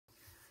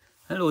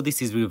Hello,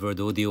 this is Real World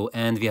Audio,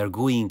 and we are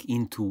going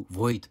into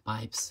Voigt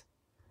pipes.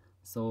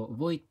 So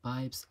Voigt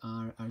pipes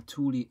are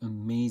truly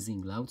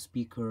amazing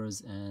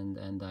loudspeakers,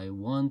 and I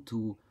want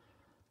to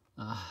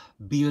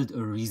build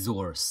a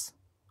resource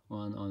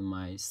on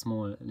my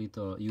small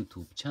little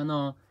YouTube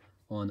channel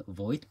on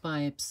Voigt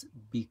pipes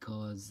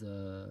because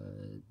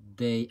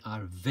they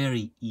are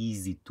very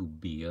easy to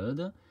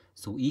build.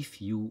 So if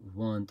you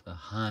want a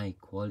high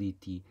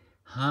quality,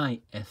 high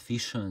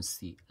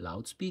efficiency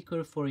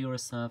loudspeaker for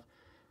yourself,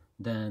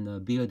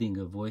 then building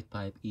a Voigt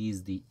pipe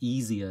is the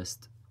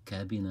easiest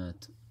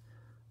cabinet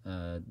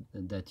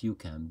that you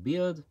can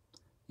build.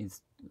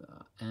 It's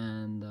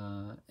and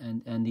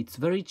it's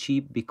very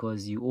cheap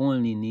because you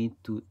only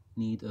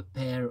need a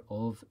pair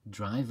of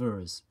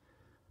drivers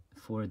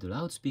for the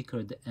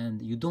loudspeaker, and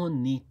you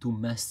don't need to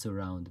mess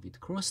around with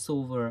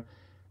crossover,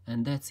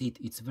 and that's it.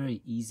 It's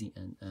very easy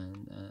and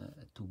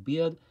to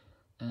build,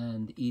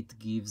 and it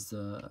gives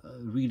a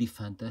really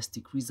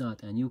fantastic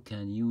result, and you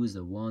can use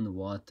a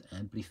 1-watt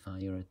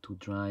amplifier to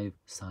drive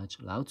such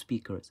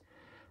loudspeakers.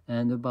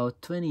 And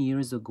about 20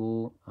 years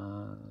ago,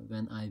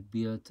 when I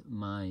built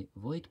my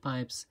Voigt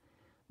pipes,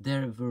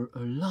 there were a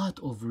lot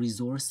of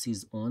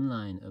resources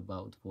online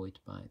about Voigt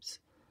pipes,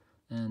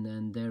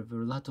 and there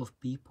were a lot of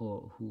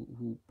people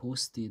who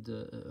posted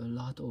a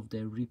lot of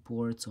their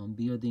reports on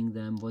building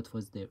them, what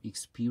was their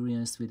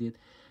experience with it,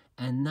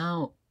 and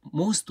now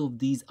most of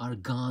these are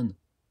gone.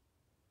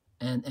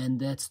 And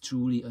that's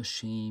truly a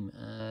shame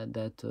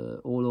that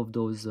all of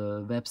those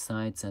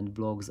websites and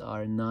blogs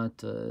are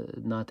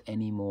not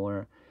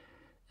anymore,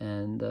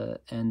 and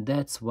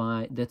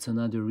that's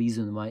another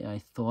reason why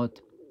I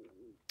thought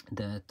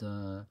that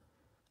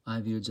I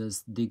will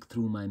just dig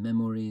through my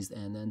memories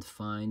and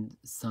find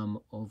some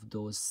of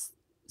those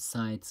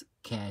sites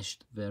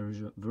cached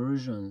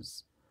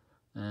versions,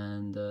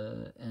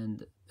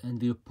 and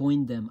we'll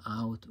point them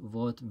out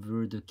what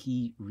were the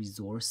key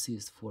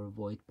resources for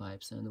Voigt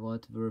pipes and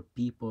what were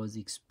people's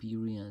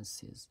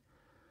experiences,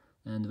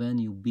 and when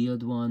you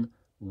build one,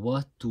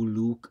 what to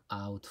look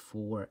out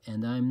for.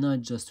 And I'm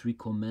not just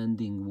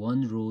recommending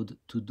one road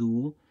to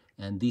do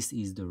and this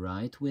is the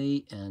right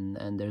way and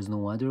there's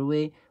no other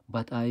way,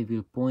 but I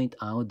will point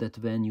out that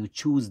when you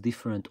choose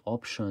different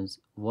options,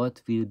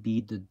 what will be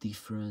the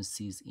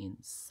differences in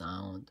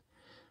sound,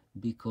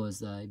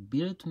 because I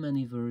built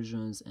many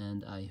versions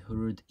and I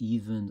heard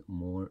even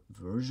more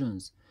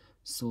versions.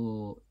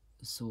 So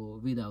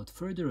without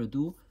further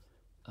ado,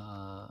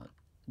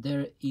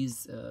 there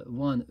is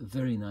one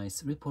very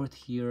nice report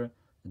here,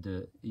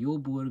 the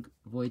Joburg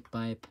Voigt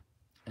pipe,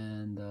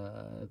 and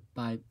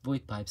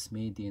Voigt pipes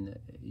made in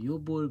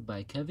Joburg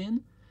by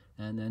Kevin,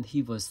 and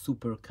he was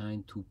super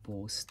kind to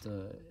post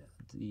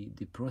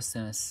the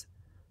process,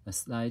 a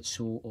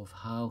slideshow of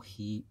how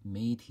he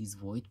made his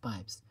Voigt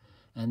pipes.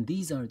 And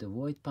these are the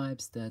Voigt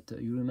pipes that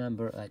you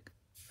remember, like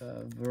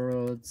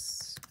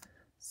world's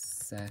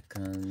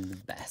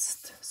second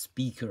best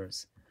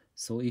speakers.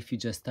 So if you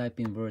just type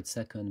in world's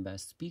second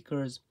best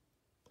speakers,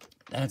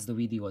 that's the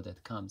video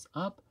that comes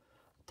up.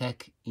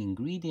 Tech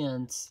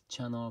Ingredients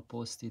channel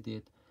posted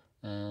it,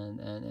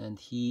 and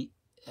he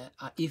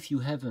if you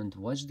haven't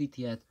watched it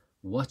yet,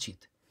 watch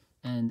it.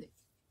 And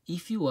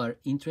if you are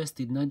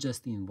interested not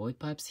just in Voigt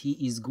pipes, he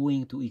is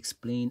going to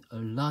explain a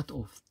lot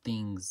of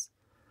things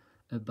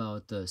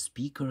about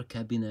speaker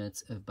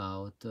cabinets,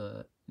 about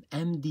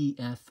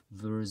MDF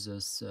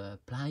versus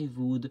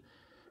plywood,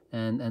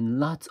 and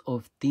lots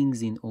of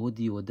things in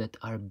audio that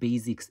are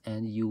basics,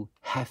 and you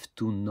have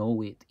to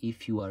know it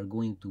if you are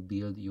going to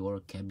build your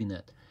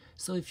cabinet.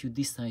 So if you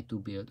decide to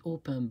build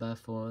open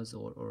baffles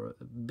or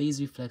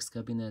bass reflex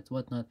cabinet,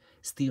 whatnot,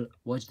 still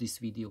watch this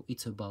video.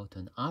 It's about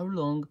an hour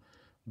long,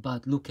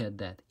 but look at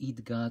that,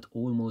 it got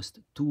almost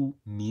 2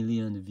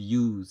 million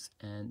views,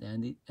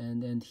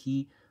 and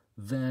he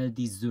well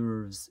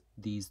deserves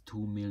these 2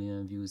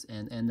 million views,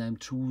 and I'm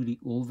truly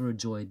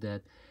overjoyed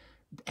that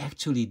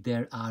actually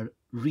there are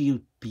real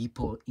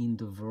people in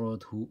the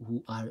world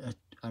who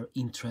are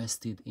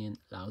interested in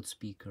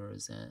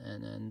loudspeakers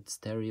and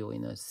stereo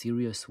in a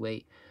serious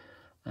way.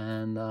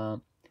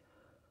 And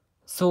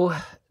so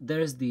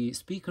there's the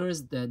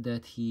speakers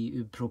that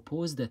he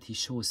proposed, that he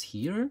shows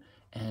here,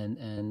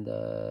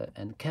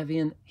 and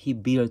Kevin, he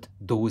built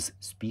those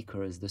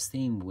speakers the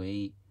same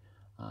way,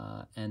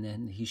 and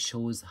then he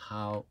shows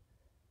how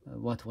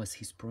what was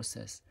his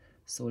process.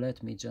 So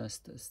let me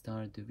just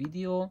start the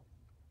video.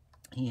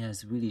 He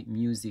has really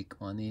music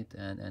on it,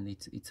 and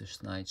it's a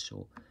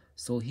slideshow.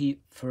 So he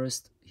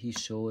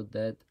showed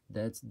that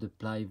that's the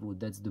plywood,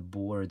 that's the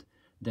board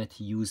that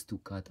he used to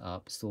cut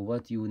up. So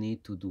what you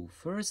need to do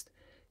first,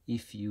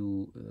 if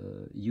you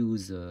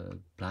use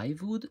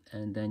plywood,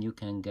 and then you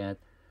can get,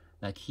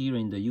 like here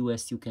in the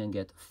US, you can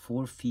get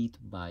 4 feet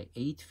by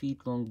 8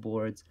 feet long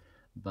boards,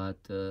 but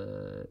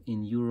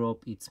in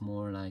Europe it's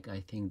more like,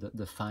 I think,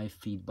 the 5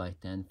 feet by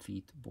 10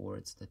 feet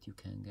boards that you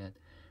can get.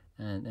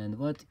 And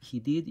what he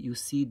did, you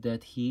see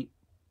that he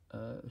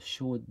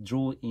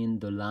draw in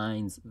the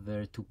lines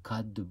where to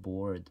cut the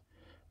board,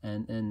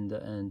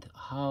 and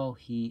how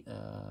he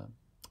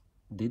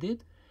did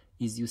it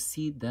is you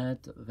see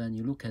that when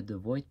you look at the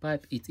Voigt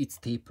pipe, it's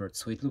tapered,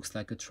 so it looks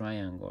like a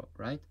triangle,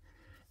 right?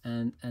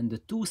 And the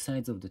two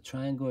sides of the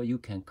triangle you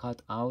can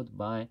cut out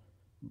by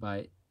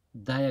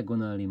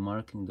diagonally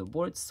marking the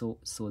board, so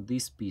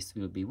this piece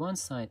will be one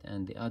side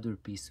and the other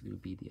piece will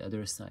be the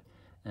other side,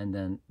 and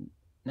then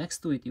next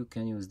to it you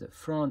can use the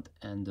front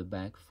and the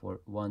back for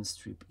one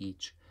strip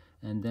each,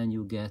 and then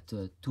you get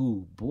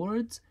two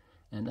boards,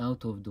 and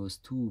out of those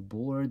two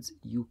boards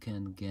you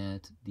can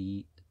get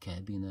the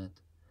cabinet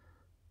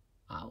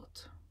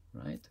out,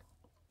 right?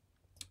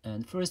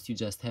 And first you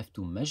just have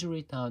to measure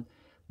it out.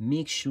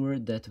 Make sure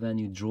that when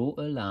you draw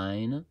a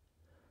line,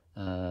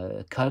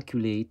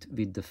 calculate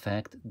with the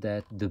fact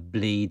that the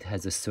blade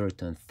has a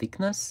certain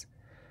thickness,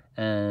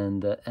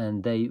 and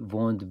they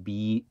won't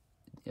be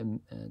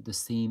the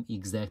same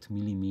exact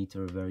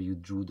millimeter where you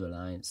drew the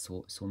line.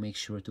 So make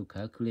sure to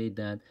calculate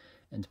that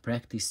and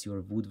practice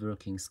your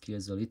woodworking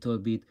skills a little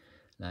bit,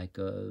 like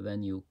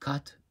when you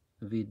cut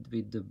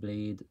with the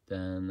blade,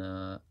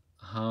 then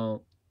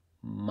how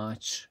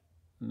much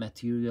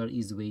material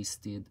is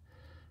wasted.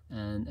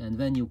 And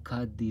when you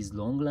cut these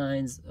long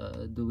lines,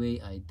 the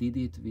way we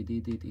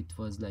did it, it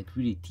was like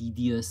really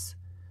tedious.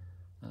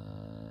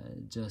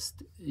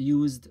 Just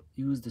use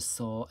the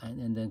saw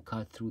and then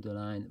cut through the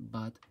line.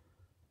 But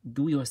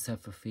do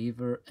yourself a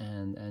favor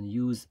and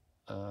use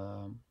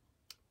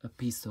a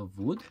piece of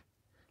wood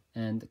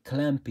and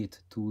clamp it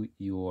to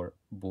your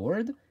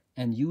board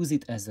and use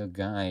it as a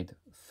guide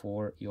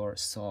for your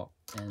saw,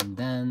 and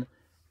then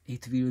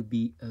it will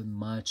be a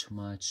much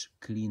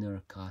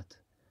cleaner cut.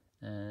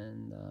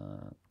 And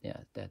yeah,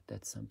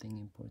 that's something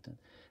important.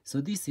 So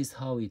this is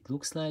how it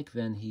looks like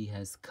when he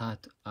has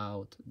cut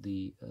out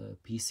the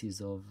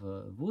pieces of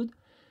wood,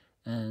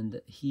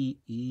 and he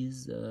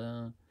is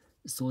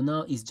so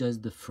now it's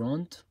just the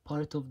front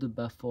part of the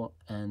baffle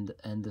and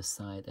the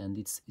side, and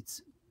it's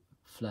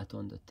flat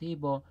on the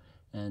table,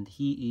 and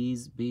he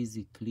is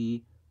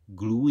basically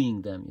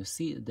gluing them. You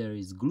see there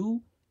is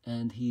glue,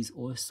 and he's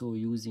also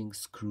using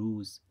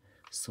screws.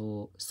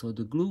 So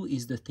the glue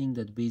is the thing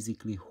that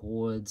basically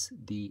holds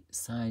the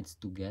sides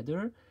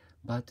together,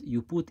 but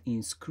you put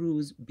in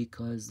screws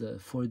because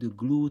for the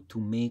glue to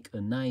make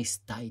a nice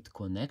tight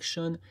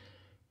connection,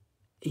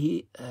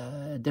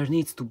 there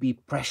needs to be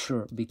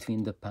pressure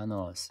between the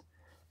panels,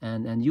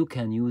 and you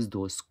can use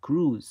those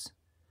screws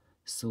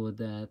so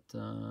that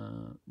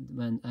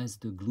as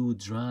the glue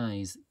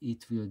dries,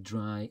 it will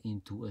dry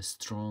into a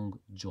strong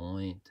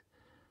joint.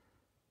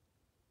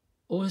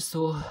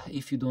 Also,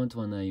 if you don't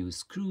want to use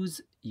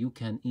screws, you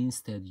can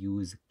instead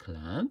use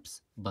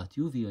clamps, but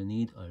you will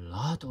need a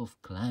lot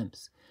of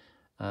clamps.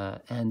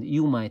 And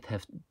you might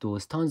have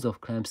those tons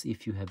of clamps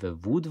if you have a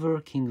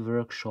woodworking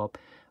workshop,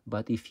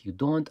 but if you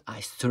don't, I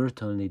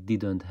certainly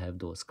didn't have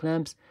those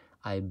clamps.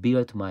 I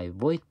built my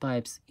Voigt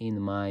pipes in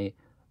my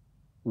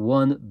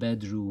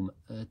one-bedroom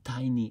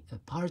tiny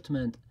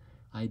apartment.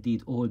 I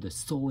did all the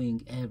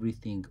sewing,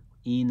 everything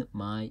in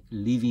my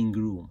living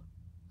room.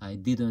 I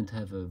didn't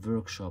have a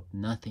workshop,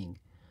 nothing.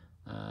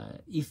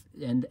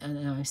 And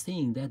I'm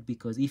saying that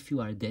because if you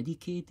are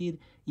dedicated,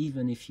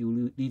 even if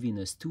you live in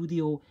a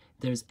studio,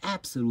 there's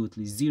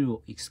absolutely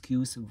zero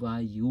excuse why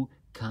you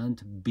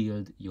can't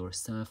build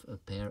yourself a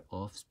pair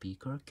of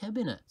speaker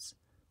cabinets.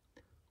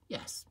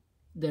 Yes,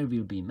 there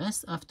will be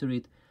mess after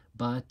it,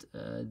 but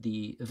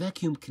the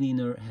vacuum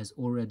cleaner has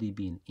already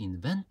been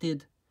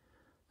invented.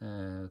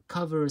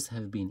 Covers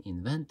have been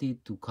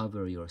invented to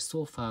cover your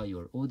sofa,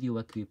 your audio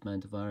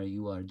equipment while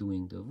you are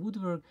doing the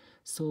woodwork,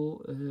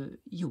 so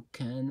you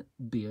can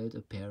build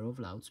a pair of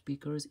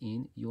loudspeakers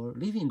in your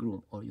living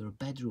room or your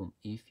bedroom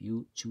if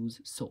you choose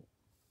so.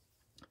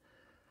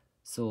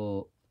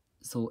 So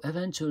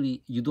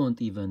eventually you don't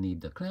even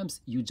need the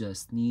clamps, you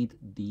just need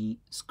the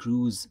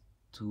screws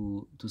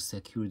to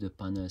secure the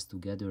panels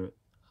together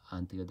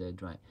until they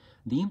dry.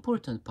 The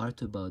important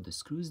part about the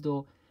screws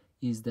though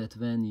is that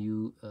when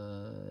you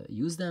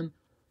use them,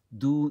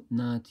 do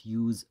not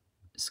use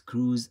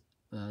screws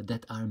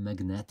that are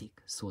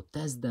magnetic. So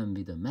test them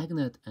with a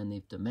magnet, and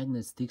if the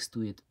magnet sticks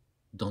to it,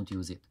 don't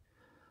use it.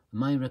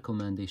 My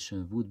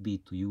recommendation would be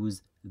to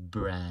use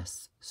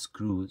brass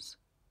screws.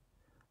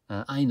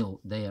 I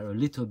know they are a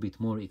little bit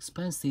more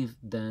expensive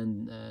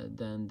than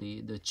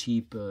the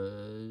cheap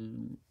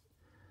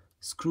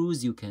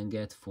screws you can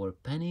get for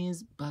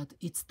pennies, but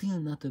it's still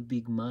not a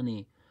big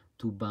money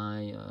to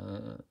buy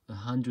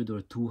 100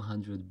 or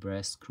 200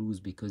 brass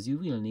screws, because you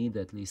will need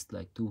at least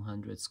like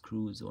 200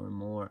 screws or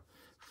more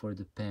for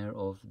the pair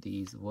of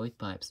these Voigt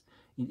pipes.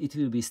 It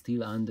will be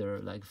still under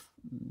like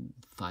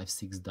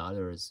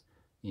 $5-6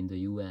 in the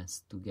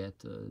US to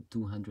get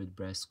 200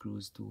 brass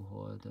screws to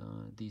hold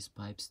these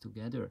pipes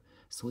together.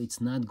 So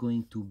it's not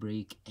going to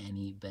break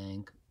any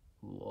bank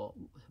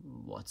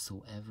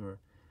whatsoever.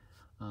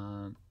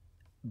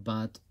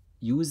 But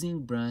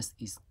using brass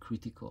is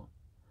critical.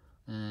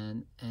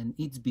 And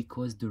it's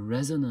because the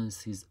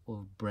resonances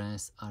of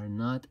brass are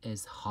not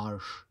as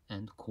harsh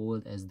and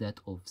cold as that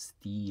of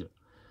steel.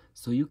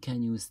 So you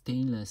can use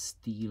stainless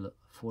steel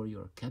for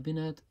your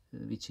cabinet,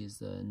 which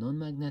is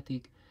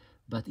non-magnetic,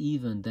 but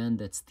even then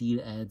that still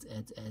adds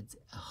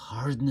a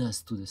hardness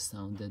to the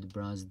sound that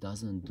brass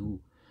doesn't do.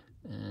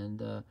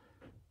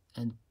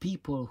 And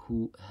people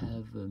who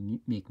have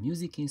make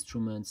music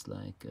instruments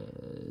like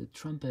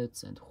trumpets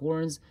and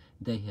horns,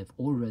 they have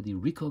already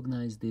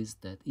recognized this,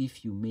 that if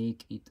you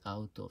make it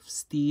out of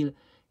steel,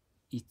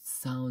 its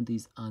sound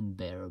is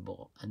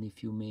unbearable, and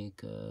if you make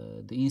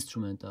the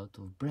instrument out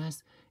of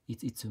brass,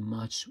 it's a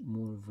much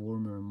more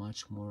warmer,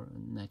 much more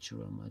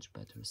natural, much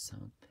better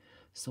sound.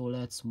 So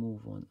let's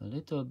move on a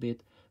little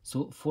bit.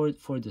 So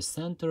for the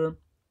center,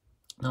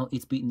 now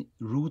it's been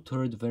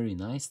routered very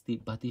nicely,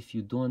 but if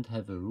you don't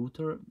have a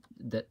router,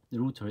 that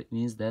router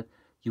means that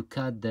you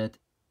cut that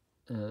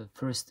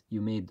first you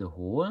made the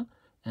hole,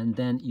 and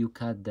then you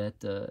cut that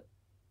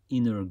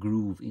inner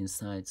groove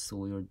inside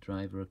so your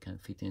driver can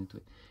fit into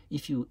it.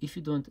 If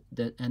you don't,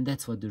 that, and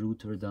that's what the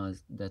router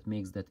does, that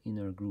makes that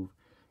inner groove.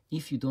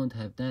 If you don't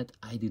have that,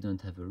 I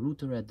didn't have a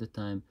router at the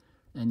time,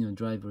 and your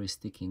driver is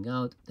sticking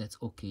out, that's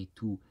okay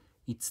too.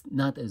 It's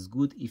not as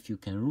good if you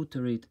can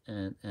router it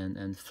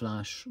and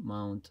flush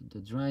mount the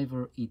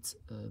driver. It's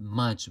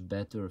much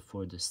better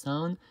for the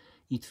sound.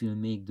 It will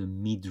make the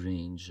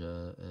mid-range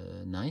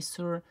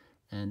nicer,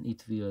 and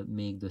it will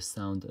make the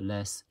sound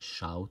less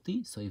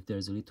shouty. So if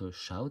there's a little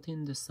shout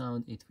in the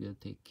sound, it will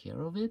take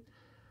care of it.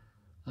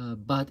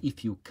 But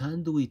if you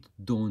can't do it,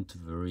 don't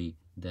worry,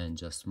 then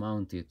just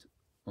mount it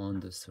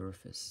on the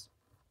surface.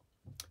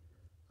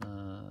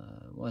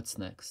 What's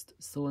next?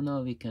 So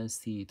now we can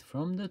see it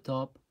from the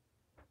top.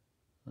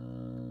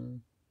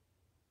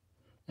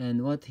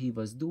 And what he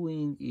was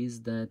doing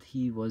is that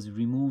he was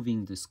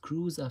removing the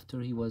screws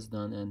after he was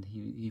done, and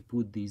he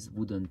put these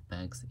wooden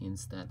pegs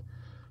instead.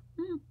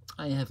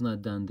 I have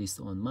not done this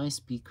on my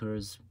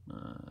speakers.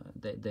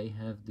 They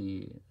have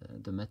the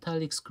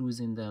metallic screws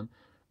in them,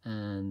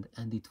 and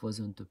it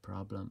wasn't a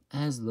problem.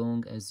 As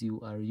long as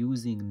you are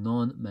using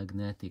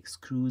non-magnetic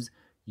screws,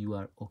 you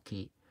are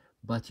okay.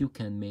 But you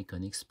can make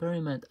an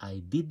experiment.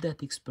 I did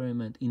that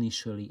experiment.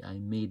 Initially, I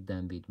made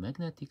them with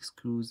magnetic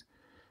screws,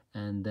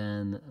 and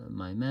then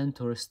my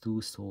mentors too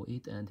saw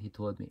it, and he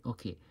told me,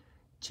 okay,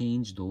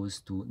 change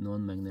those to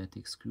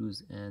non-magnetic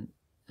screws. And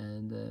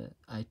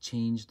I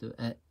changed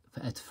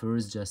at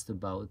first just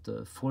about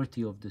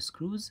 40 of the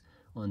screws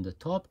on the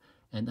top,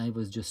 and I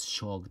was just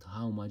shocked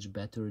how much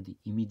better the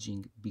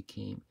imaging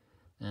became.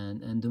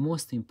 And the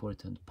most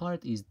important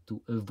part is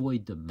to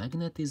avoid the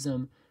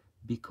magnetism,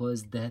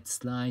 because that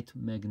slight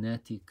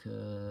magnetic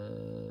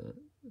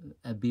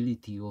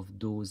ability of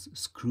those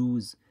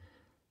screws,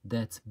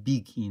 that's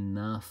big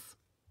enough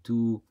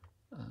to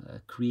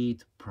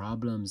create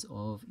problems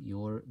of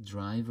your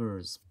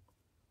drivers,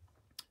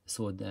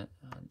 so that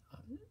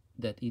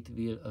it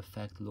will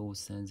affect low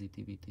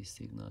sensitivity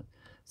signal.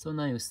 So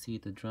now you see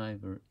the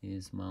driver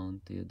is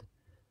mounted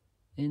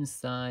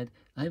inside.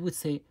 I would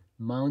say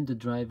mount the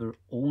driver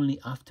only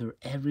after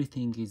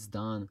everything is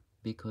done,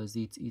 because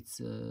it's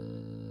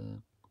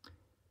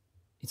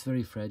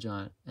very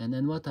fragile. And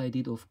then what I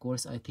did, of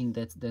course, I think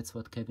that's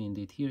what Kevin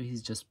did here.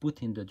 He's just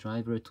put in the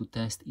driver to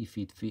test if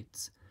it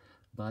fits.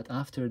 But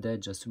after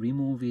that, just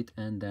remove it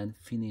and then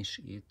finish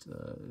it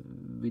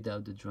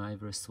without the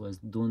driver, so as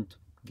don't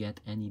get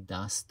any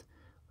dust,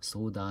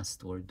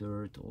 sawdust or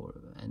dirt,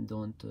 and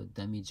don't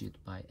damage it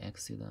by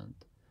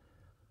accident.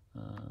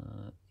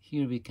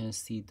 Here we can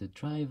see the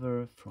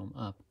driver from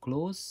up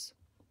close.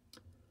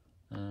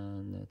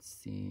 And let's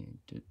see,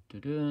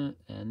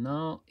 and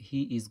now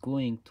he is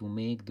going to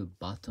make the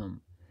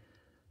bottom.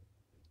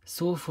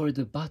 So for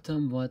the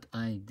bottom, what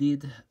I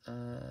did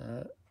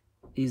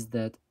is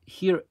that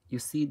here you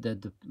see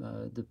that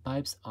the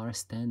pipes are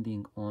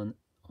standing on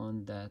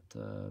that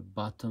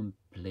bottom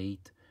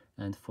plate.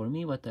 And for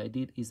me, what I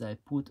did is I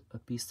put a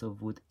piece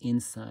of wood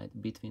inside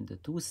between the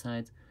two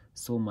sides,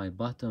 so my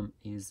bottom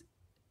is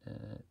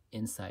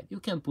inside.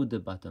 You can put the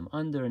bottom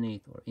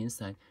underneath or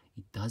inside,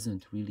 it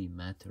doesn't really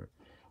matter.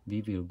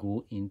 We will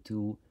go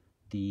into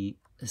the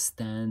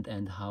stand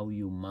and how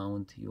you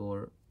mount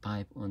your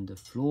pipe on the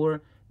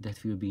floor.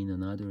 That will be in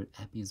another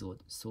episode.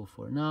 So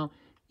for now,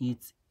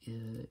 it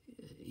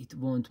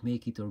won't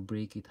make it or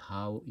break it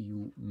how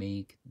you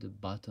make the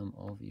bottom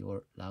of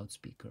your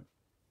loudspeaker.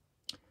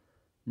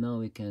 Now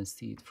we can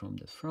see it from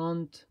the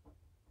front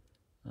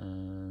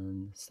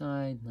and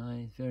side.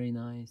 Nice, very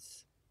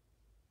nice.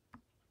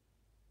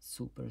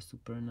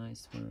 Super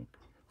nice work.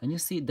 And you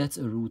see, that's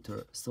a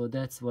router, so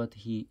that's what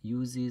he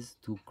uses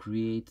to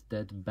create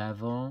that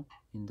bevel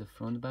in the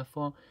front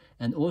bevel,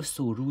 and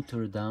also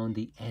router down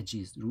the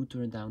edges,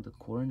 router down the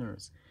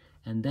corners.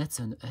 And that's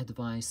an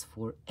advice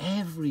for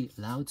every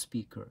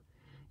loudspeaker.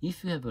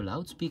 If you have a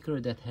loudspeaker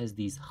that has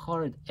these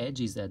hard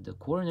edges at the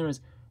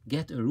corners,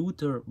 get a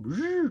router,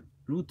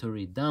 router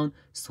it down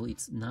so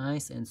it's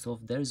nice and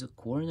soft. There's a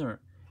corner,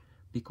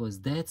 because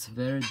that's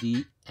where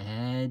the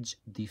edge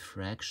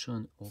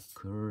diffraction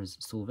occurs.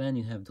 So when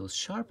you have those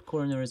sharp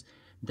corners,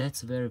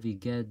 that's where we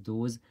get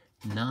those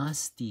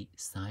nasty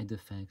side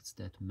effects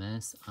that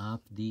mess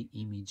up the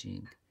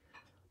imaging.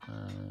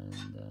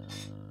 And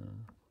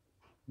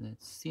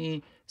Let's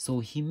see. So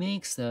he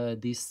makes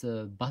this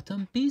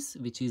bottom piece,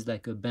 which is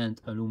like a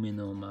bent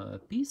aluminum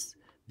piece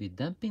with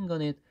damping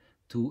on it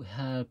to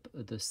help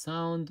the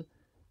sound.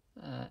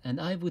 And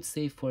I would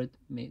say for it,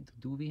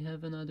 do we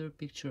have another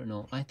picture?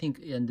 No, I think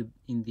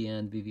in the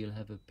end we will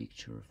have a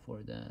picture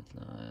for that.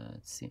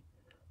 Let's see.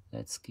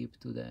 Let's skip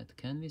to that.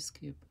 Can we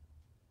skip?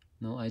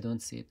 No, I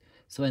don't see it.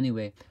 So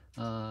anyway,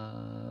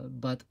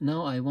 but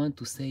now I want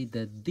to say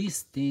that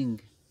this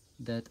thing,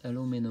 that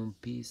aluminum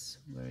piece,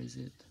 where is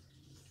it?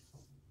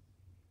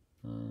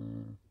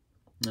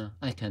 No,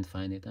 I can't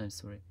find it. I'm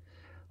sorry.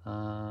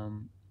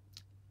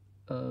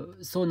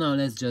 So now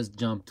let's just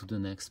jump to the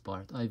next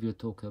part. I will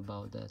talk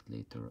about that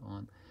later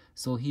on.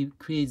 So he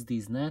creates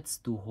these nets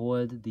to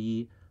hold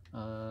the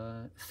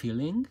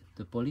filling,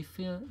 the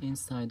polyfill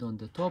inside on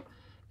the top.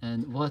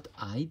 And what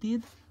I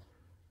did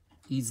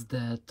is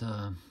that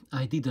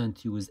I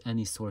didn't use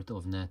any sort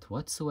of net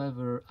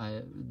whatsoever.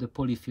 The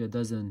polyfill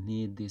doesn't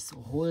need this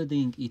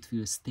holding. It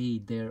will stay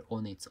there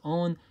on its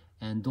own,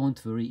 and don't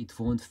worry, it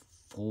won't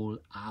fall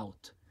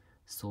out.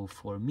 So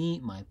for me,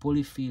 my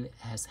polyfill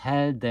has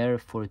held there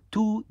for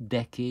 2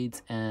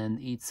 decades and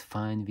it's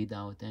fine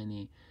without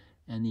any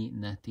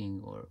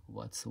netting or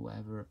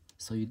whatsoever.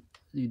 So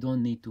you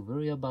don't need to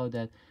worry about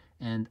that.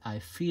 And I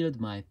filled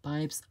my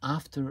pipes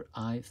after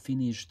I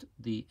finished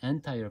the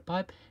entire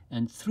pipe,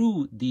 and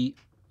through the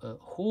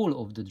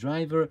hole of the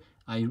driver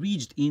I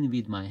reached in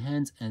with my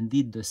hands and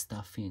did the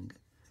stuffing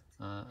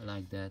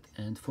like that.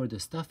 And for the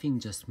stuffing,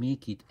 just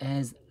make it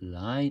as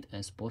light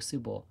as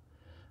possible.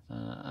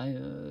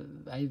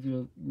 I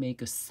will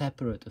make a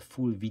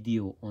full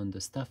video on the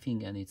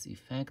stuffing and its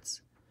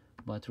effects,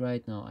 but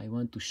right now I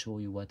want to show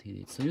you what he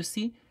did. So you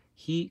see,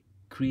 he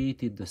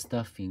created the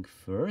stuffing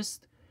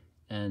first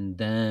and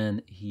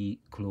then he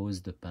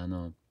closed the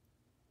panel.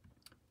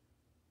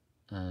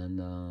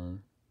 And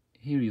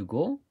here you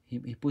go.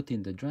 He put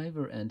in the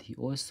driver, and he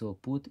also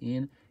put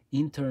in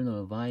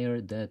internal wire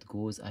that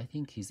goes, I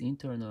think his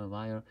internal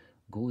wire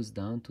goes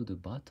down to the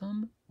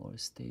bottom or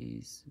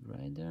stays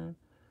right there.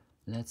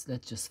 Let's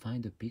just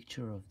find a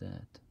picture of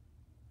that.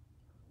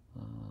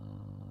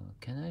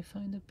 Can I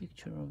find a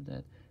picture of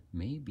that?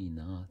 Maybe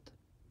not.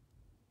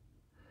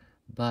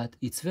 But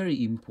it's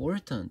very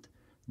important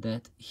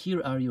that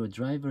here are your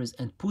drivers,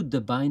 and put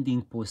the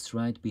binding post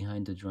right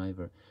behind the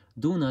driver.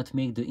 Do not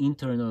make the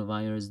internal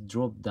wires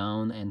drop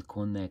down and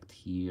connect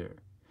here,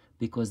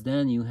 because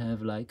then you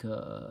have like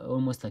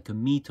almost like a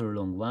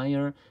meter-long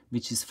wire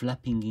which is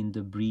flapping in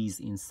the breeze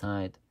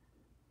inside.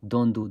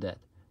 Don't do that.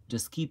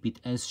 Just keep it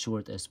as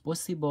short as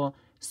possible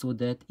so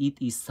that it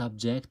is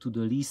subject to the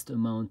least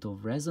amount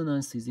of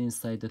resonances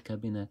inside the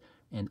cabinet.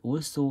 And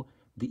also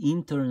the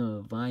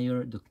internal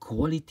wire, the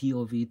quality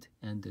of it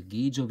and the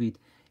gauge of it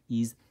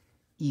is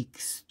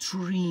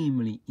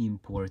extremely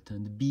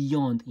important,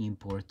 beyond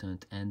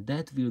important, and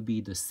that will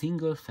be the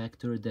single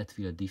factor that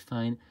will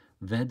define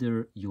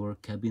whether your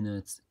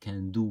cabinets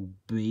can do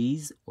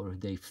bass or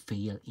they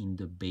fail in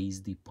the bass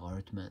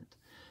department.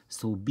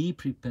 So be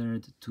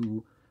prepared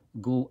to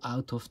go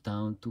out of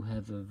town to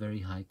have a very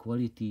high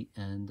quality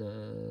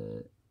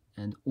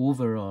and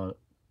overall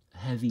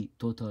heavy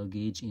total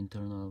gauge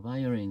internal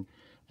wiring,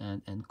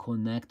 and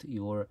connect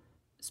your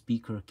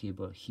speaker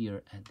cable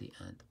here at the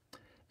end.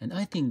 And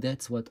I think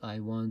that's what I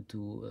want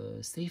to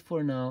say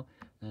for now.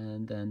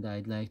 And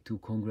I'd like to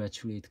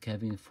congratulate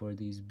Kevin for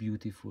this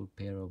beautiful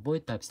pair of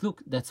Voigt pipes.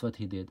 Look, that's what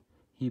he did.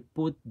 He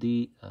put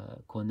the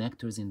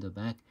connectors in the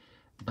back.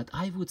 But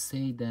I would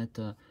say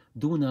that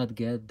do not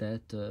get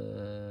that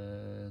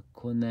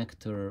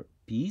connector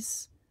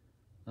piece,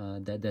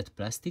 that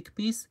plastic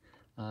piece.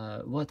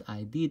 What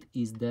I did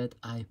is that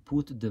I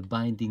put the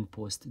binding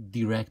post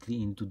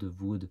directly into the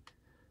wood.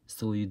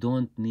 So you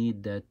don't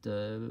need that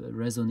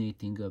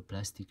resonating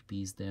plastic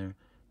piece there.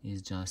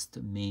 Is just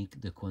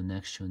make the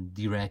connection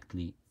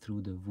directly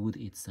through the wood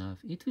itself.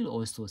 It will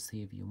also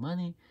save you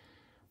money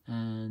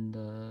and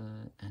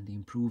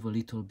improve a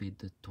little bit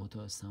the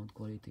total sound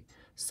quality.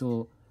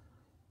 So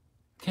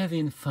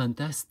Kevin,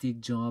 fantastic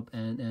job,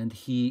 and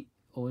he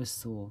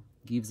also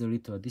gives a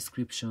little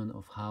description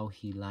of how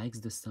he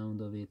likes the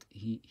sound of it.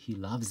 He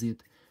loves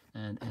it,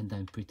 and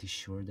I'm pretty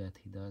sure that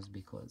he does,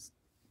 because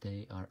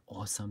they are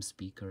awesome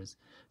speakers.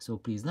 So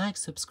please like,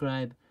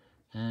 subscribe,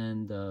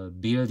 and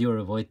build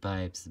your Voigt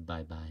pipes.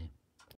 Bye bye.